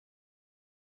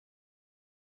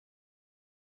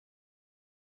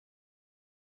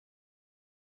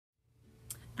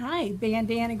Hi,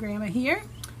 Bandanagramma here.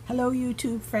 Hello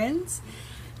YouTube friends.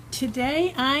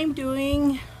 Today I'm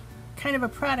doing kind of a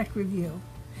product review.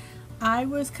 I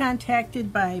was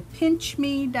contacted by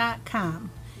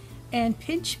pinchme.com, and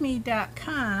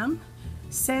pinchme.com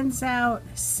sends out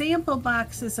sample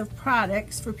boxes of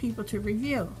products for people to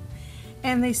review.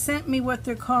 And they sent me what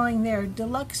they're calling their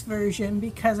deluxe version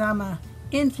because I'm a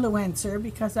influencer,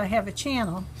 because I have a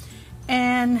channel.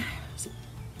 And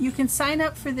you can sign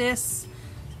up for this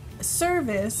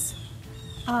service.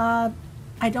 I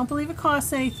don't believe it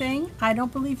costs anything. I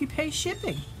don't believe you pay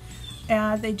shipping.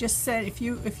 They just said if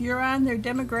you're on their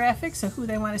demographics of who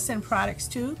they want to send products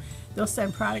to, they'll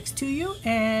send products to you,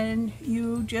 and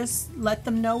you just let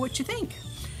them know what you think.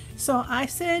 So I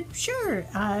said, sure,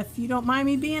 if you don't mind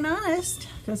me being honest,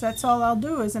 because that's all I'll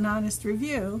do is an honest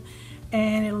review,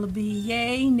 and it'll be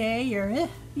yay, nay, or eh.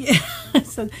 Yeah.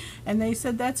 So, and they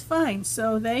said that's fine.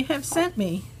 So they have sent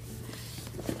me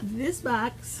this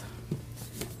box,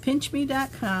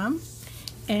 pinchme.com,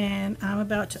 and I'm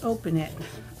about to open it.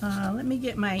 Let me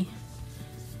get my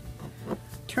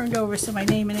turned over so my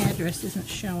name and address isn't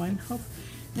showing.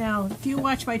 Now, if you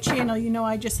watch my channel, you know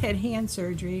I just had hand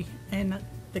surgery, and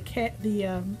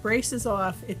the brace is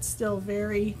off. It's still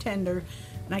very tender,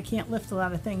 and I can't lift a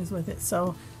lot of things with it,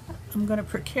 so I'm going to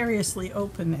precariously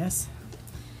open this.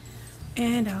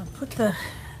 And I'll put the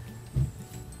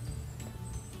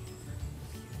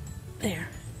there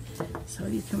so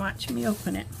you can watch me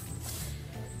open it.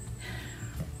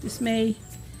 This may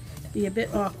be a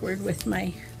bit awkward with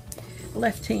my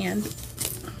left hand.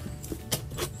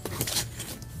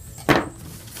 Well,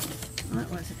 that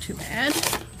wasn't too bad.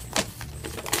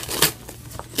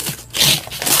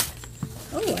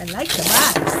 Oh, I like the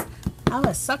box. I'm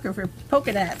a sucker for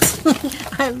polka dots.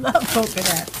 I love polka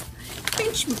dots.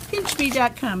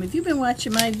 Pinchme.com. If you've been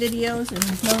watching my videos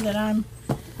and know that I'm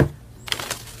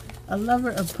a lover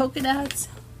of polka dots.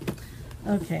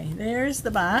 Okay, there's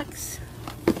the box.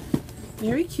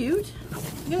 Very cute.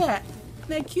 Look at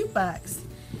that cute box.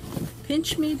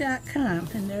 Pinchme.com,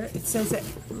 and there it says it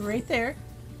right there.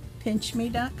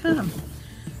 Pinchme.com.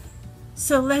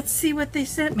 So let's see what they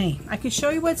sent me. I can show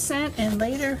you what's sent, and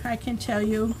later I can tell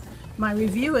you my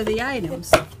review of the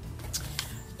items.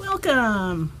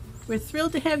 Welcome. We're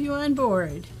thrilled to have you on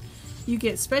board. You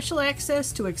get special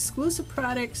access to exclusive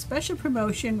products, special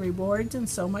promotion, rewards, and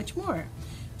so much more.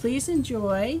 Please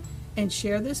enjoy and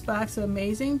share this box of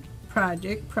amazing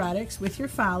products with your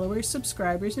followers,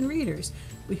 subscribers, and readers.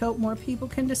 We hope more people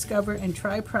can discover and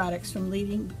try products from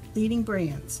leading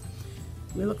brands.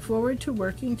 We look forward to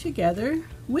working together.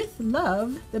 With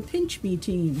love, the Pinchme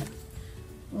team.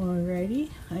 Alrighty,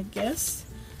 I guess.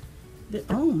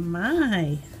 Oh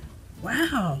my!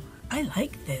 Wow, I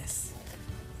like this.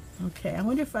 Okay, I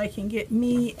wonder if I can get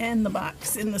me and the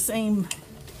box in the same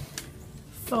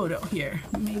photo here.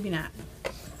 Maybe not.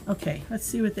 Okay, let's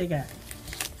see what they got.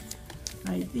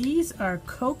 These are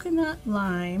coconut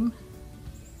lime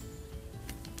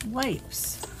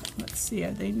wipes. Let's see,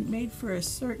 are they made for a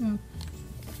certain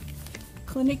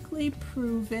clinically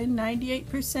proven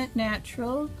 98%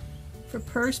 natural for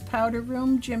purse, powder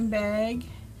room, gym bag,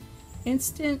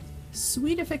 instant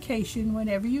sweetification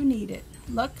whenever you need it.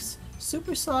 Luxe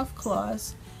super soft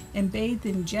cloths and bathed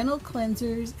in gentle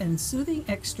cleansers and soothing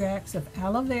extracts of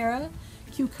aloe vera,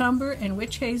 cucumber, and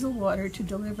witch hazel water to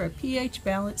deliver a pH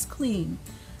balanced clean.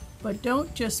 But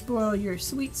don't just spoil your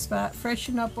sweet spot,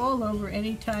 freshen up all over,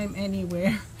 anytime,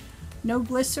 anywhere. No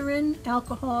glycerin,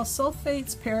 alcohol,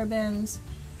 sulfates, parabens,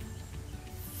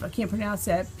 I can't pronounce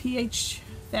that, pH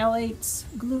phthalates,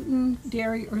 gluten,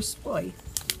 dairy, or soy.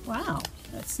 Wow,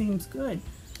 that seems good.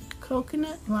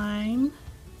 Coconut lime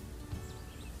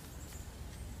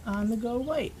on the go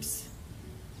wipes.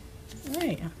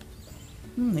 Alright.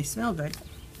 They smell good.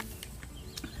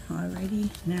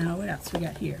 Alrighty, now what else we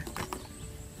got here?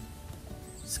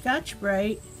 Scotch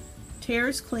Brite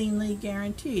tears cleanly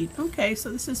guaranteed. Okay,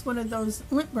 so this is one of those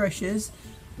lint brushes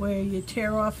where you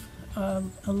tear off a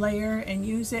layer and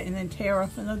use it, and then tear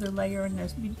off another layer, and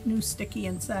there's new sticky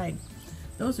inside.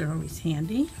 Those are always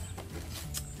handy.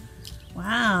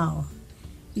 Wow.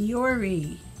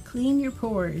 Biore, clean your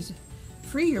pores,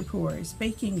 free your pores.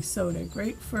 Baking soda,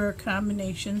 great for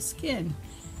combination skin.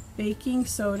 Baking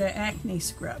soda acne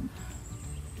scrub.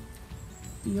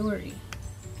 Biore.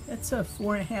 That's a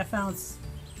 4.5 ounce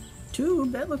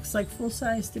tube. That looks like full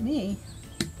size to me.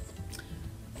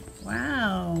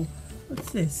 Wow.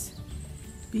 What's this?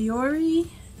 Biore,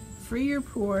 free your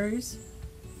pores,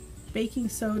 baking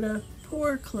soda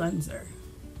pore cleanser.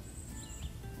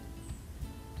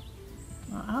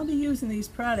 Well, I'll be using these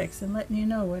products and letting you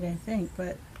know what I think,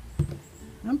 but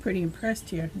I'm pretty impressed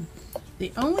here.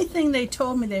 The only thing they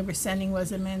told me they were sending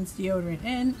was a men's deodorant,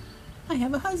 and I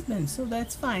have a husband, so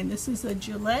that's fine. This is a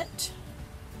Gillette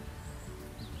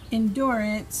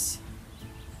Endurance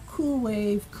Cool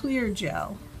Wave Clear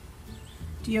Gel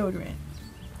deodorant.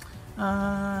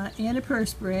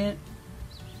 Antiperspirant.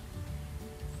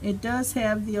 It does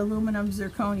have the aluminum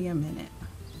zirconium in it.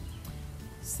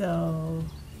 So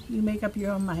you make up your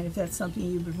own mind if that's something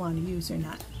you would want to use or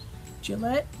not.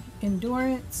 Gillette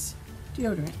Endurance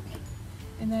deodorant.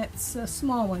 And that's a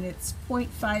small one. It's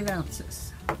 0.5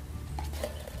 ounces.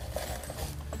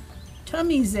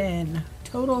 Tummy Zen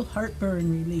Total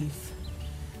Heartburn Relief.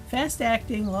 Fast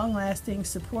acting, long lasting,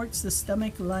 supports the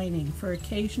stomach lining. For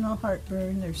occasional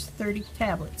heartburn, there's 30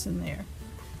 tablets in there.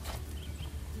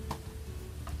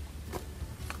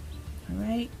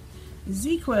 Alright.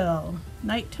 ZzzQuil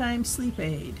Nighttime Sleep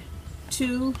Aid.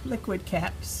 2 liquid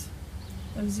caps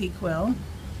of ZzzQuil.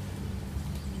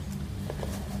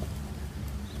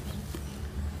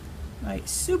 Right,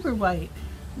 Super White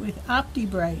with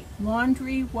OptiBright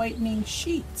Laundry Whitening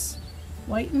Sheets.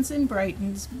 Whitens and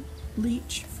brightens,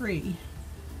 bleach free.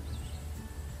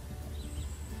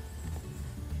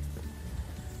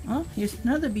 Oh, here's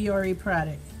another Biore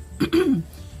product.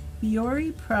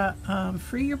 Biore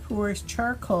Free Your Pores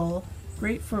Charcoal,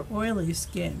 great for oily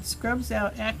skin. Scrubs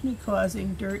out acne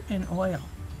causing dirt and oil.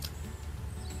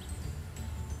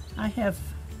 I have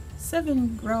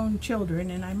 7 grown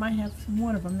children, and I might have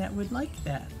one of them that would like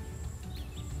that.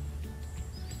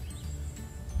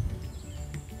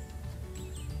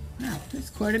 Wow,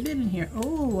 there's quite a bit in here.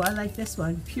 Oh, I like this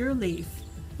one. Pure Leaf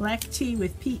Black Tea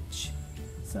with Peach.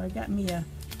 So I got me a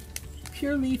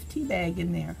Pure Leaf tea bag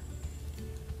in there.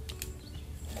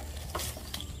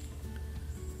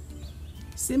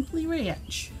 Simply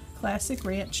Ranch Classic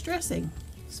Ranch Dressing.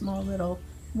 Small little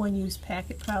one-use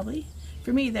packet probably.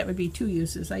 For me, that would be 2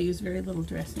 uses. I use very little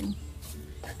dressing.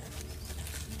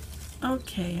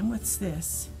 Okay, and what's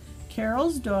this?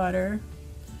 Carol's Daughter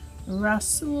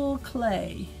Rasul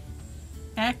Clay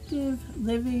Active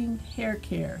Living Hair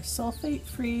Care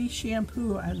Sulfate-free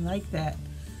shampoo. I like that.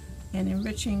 And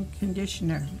enriching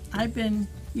conditioner. I've been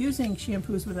using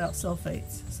shampoos without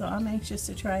sulfates, so I'm anxious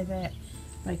to try that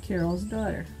by Carol's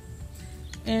Daughter.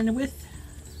 And with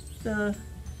the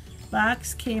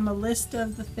box came a list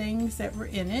of the things that were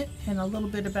in it and a little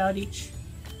bit about each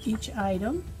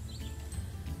item.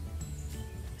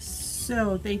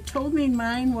 So they told me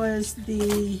mine was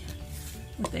the,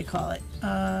 what they call it,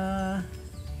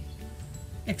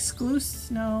 exclusive,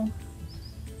 no,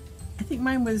 I think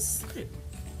mine was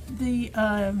the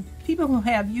people who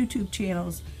have YouTube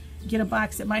channels get a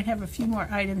box that might have a few more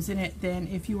items in it than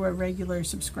if you were a regular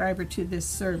subscriber to this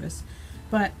service.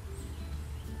 But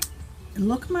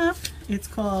look them up. It's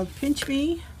called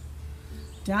pinchme.com,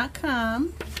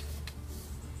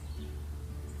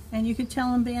 and you can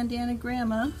tell them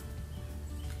bandanagramma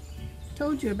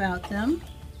told you about them.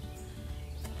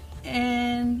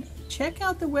 And check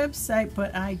out the website,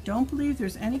 but I don't believe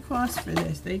there's any cost for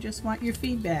this. They just want your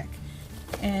feedback.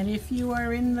 And if you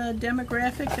are in the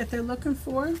demographic that they're looking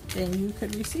for, then you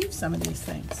could receive some of these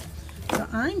things. So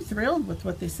I'm thrilled with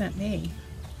what they sent me.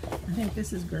 I think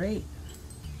this is great.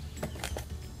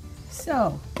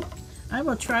 So I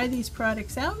will try these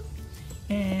products out,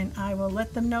 and I will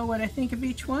let them know what I think of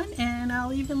each one, and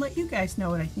I'll even let you guys know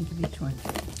what I think of each one.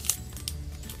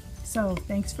 So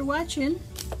thanks for watching,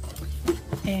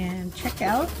 and check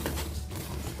out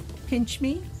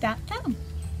pinchme.com.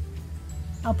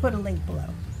 I'll put a link below.